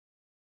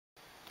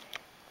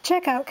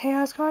Check out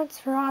Chaos Cards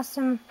for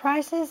awesome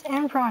prices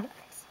and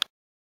products.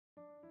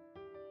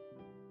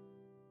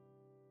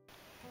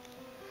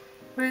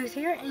 Ruth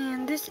here,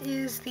 and this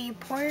is the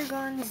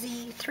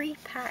Porygon-Z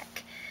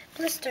 3-pack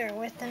blister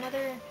with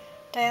another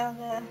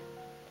Dialga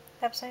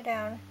upside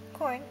down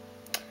coin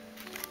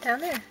down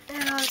there.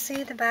 And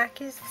obviously the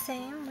back is the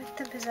same with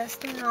the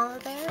possessed and all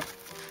of that.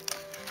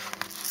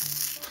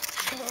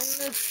 And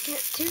let's get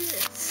to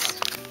this.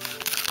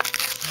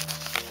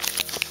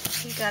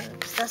 We got a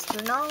possessed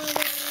Ronaldo,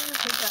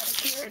 we got a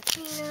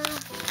Giratina,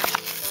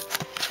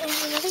 and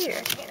another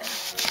Giratina.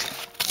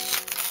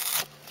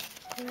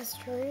 I just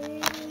really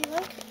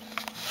like it.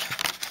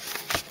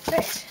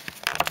 Right.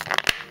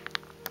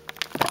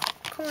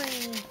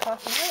 Coin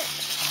popping out.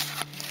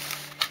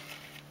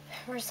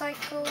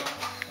 Recycle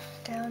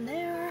down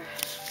there.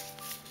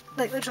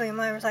 Like literally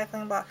my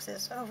recycling box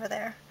is over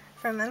there.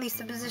 From at least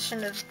the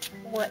position of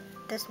what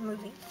this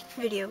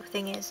video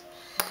thing is.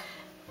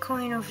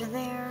 Coin over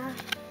there.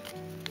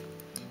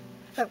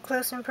 Up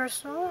close and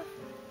personal.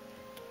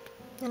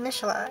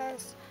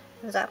 Initialize.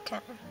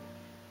 Zapcan.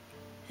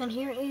 And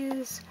here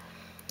is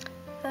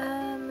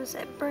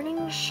it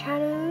Burning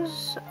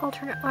Shadows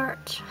Alternate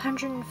Art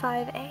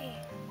 105A.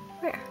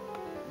 Where?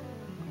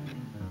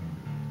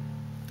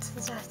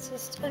 Since that's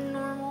just a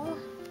normal.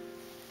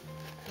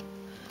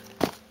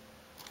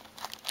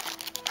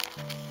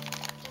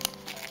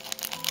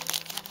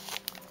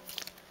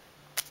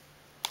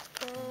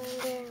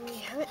 And there we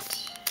have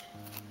it.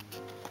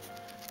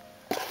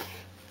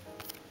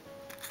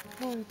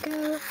 There we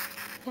go.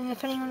 And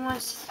if anyone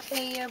wants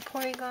a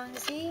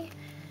Porygon-Z,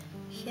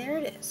 here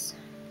it is.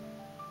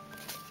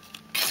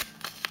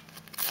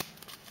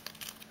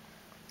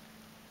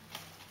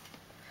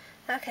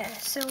 Okay,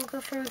 so we'll go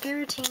for a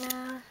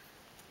Giratina,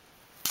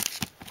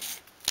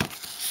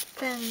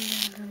 then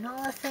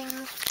Lunala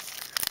thing,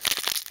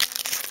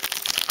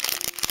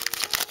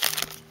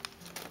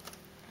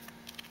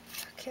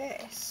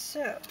 okay,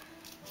 so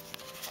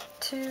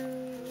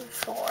 2,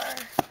 4,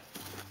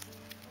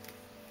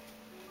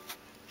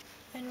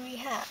 and we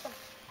have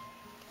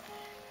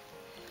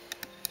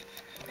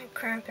a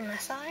cramp in my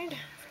side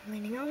from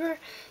leaning over,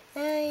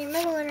 a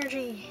Metal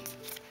Energy,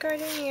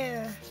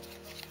 Gardenia.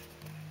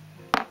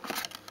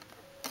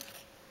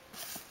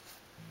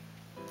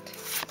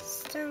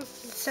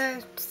 It's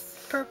a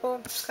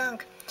purple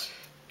skunk.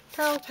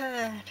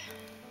 Palpad.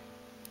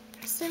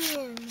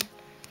 Simeon.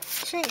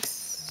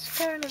 Shinx.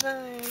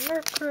 Carnivine.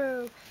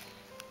 Murkrow.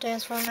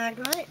 Danceful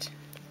Magnemite.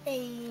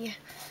 A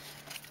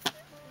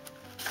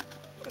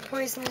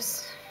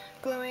poisonous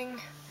glowing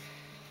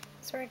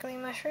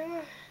sparkling mushroom.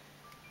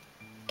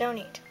 Don't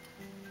eat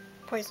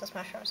poisonous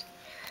mushrooms.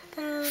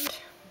 And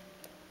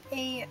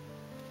a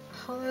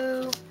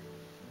hollow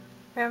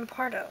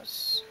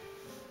Rampardos,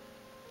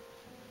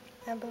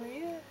 I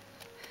believe.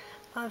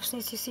 Obviously,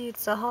 as you see,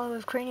 it's a hollow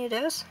of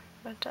Cranidos,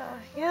 but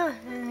yeah,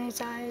 and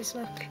his eyes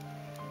look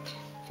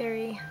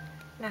very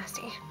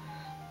nasty.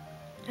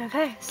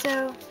 Okay,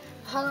 so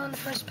hollow in the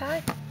first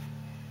pack,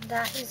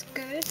 that is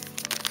good.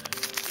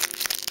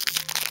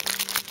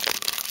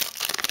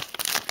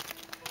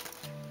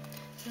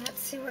 So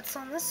let's see what's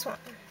on this one.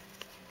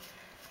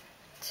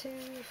 2,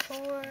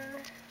 4.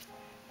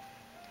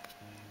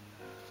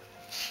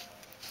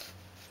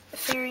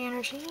 Fairy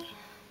Energy.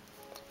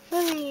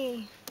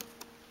 Lily.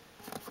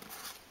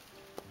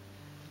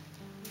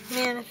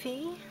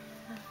 Manaphy,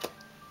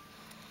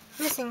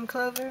 Missing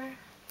Clover,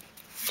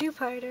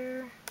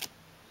 Dewpider,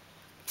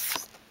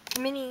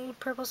 Mini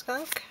Purple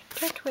Skunk,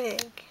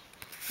 Turtwig,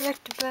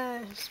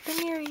 Electabuzz,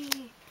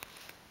 Spinnery,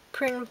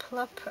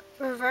 Prinplup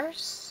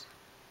Reverse,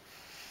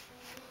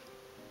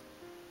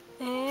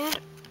 and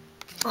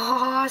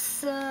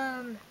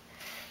awesome!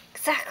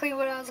 Exactly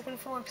what I was looking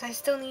for, because I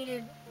still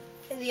needed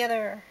the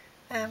other,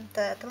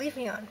 the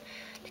Leafeon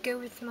to go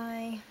with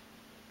my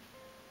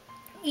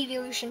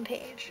evolution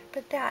page,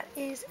 but that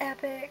is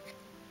epic.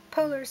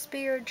 Polar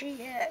Spear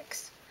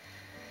GX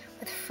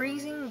with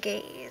Freezing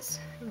Gaze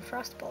and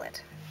Frost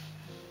Bullet.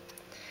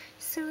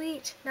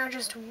 Sweet. Now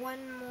just one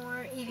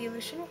more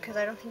evolution, because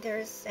I don't think there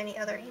is any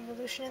other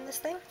evolution in this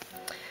thing.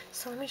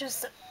 So let me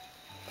just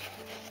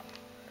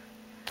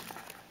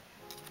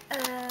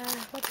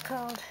what's it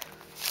called?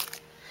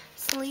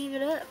 Sleeve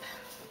it up.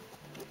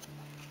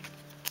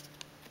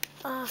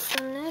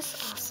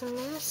 Awesomeness,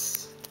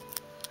 awesomeness.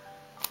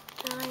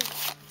 I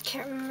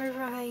can't remember if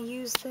I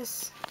used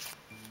this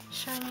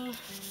shiny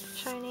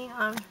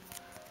on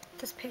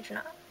this page or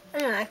not. I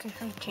don't know, I can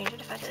change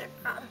it if I did it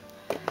wrong.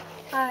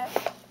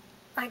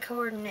 I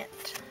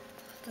coordinate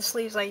the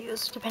sleeves I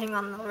use depending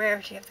on the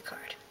rarity of the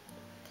card.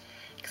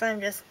 Because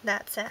I'm just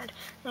that sad.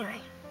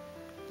 Anyway,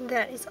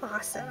 that is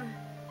awesome.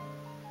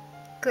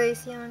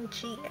 Glaceon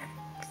GX.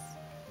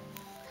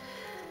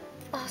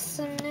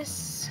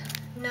 Awesomeness.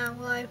 Now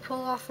will I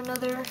pull off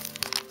another?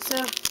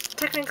 So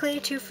technically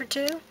 2 for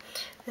 2.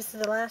 This is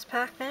the last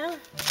pack now. Will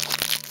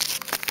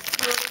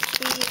it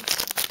be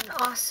an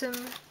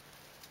awesome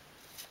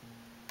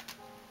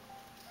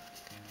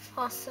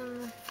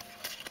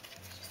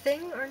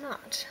thing or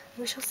not?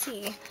 We shall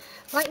see.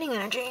 Lightning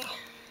Energy.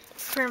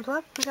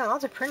 Prinplup. We got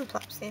lots of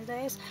Prinplups these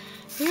days.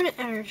 Unit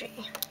Energy.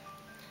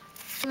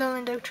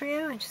 Lowland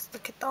Trio. And just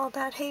look at all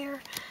that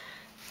hair.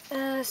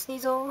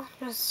 Sneasel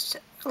just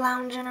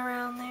lounging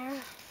around there.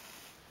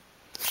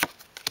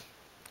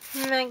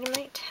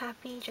 Magnemite,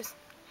 Happy, just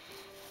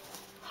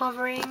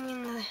hovering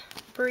in the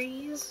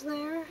breeze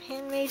there.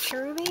 Handmade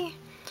Cherubi,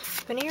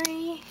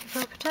 Baneri,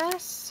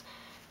 Hippopotas,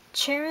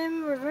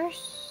 Cherim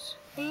Reverse,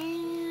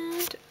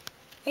 and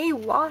a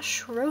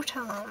Wash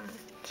Rotom.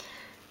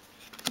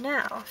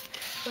 Now,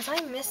 was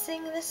I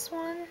missing this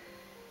one?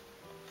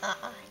 I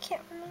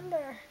can't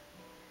remember.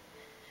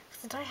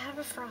 Did I have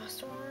a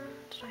Frost one?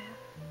 Did I have?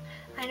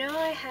 I know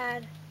I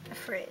had a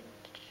Fridge,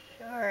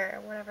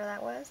 or whatever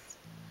that was.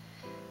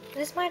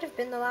 This might have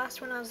been the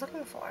last one I was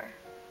looking for.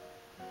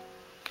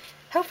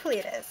 Hopefully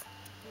it is,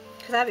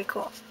 because that'd be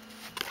cool.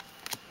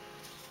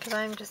 Because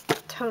I'm just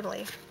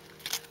totally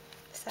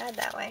sad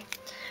that way.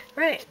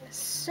 Right,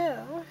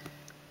 so,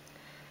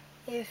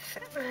 if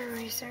I'm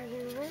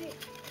researching right,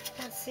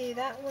 let's see,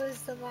 that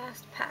was the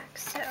last pack.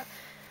 So,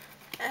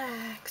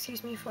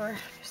 excuse me for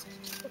just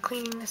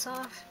cleaning this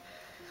off.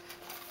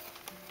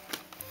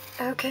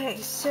 Okay,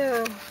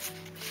 so,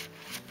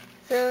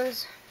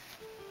 those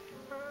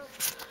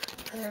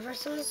are the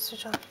reverses,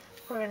 which I'll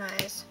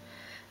organize.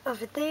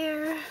 Over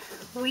there,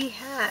 we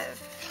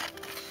have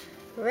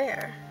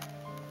Rare,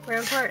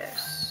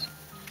 Rampardos,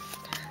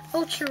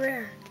 Ultra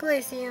Rare,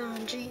 Glaceon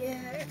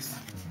GX,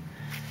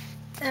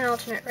 and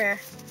Alternate Rare,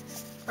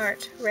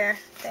 Rare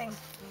thing,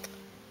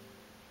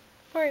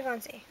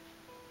 Porygon-Z.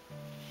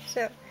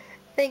 So,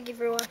 thank you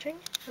for watching.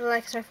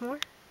 Like, subscribe for more.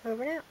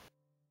 Over now.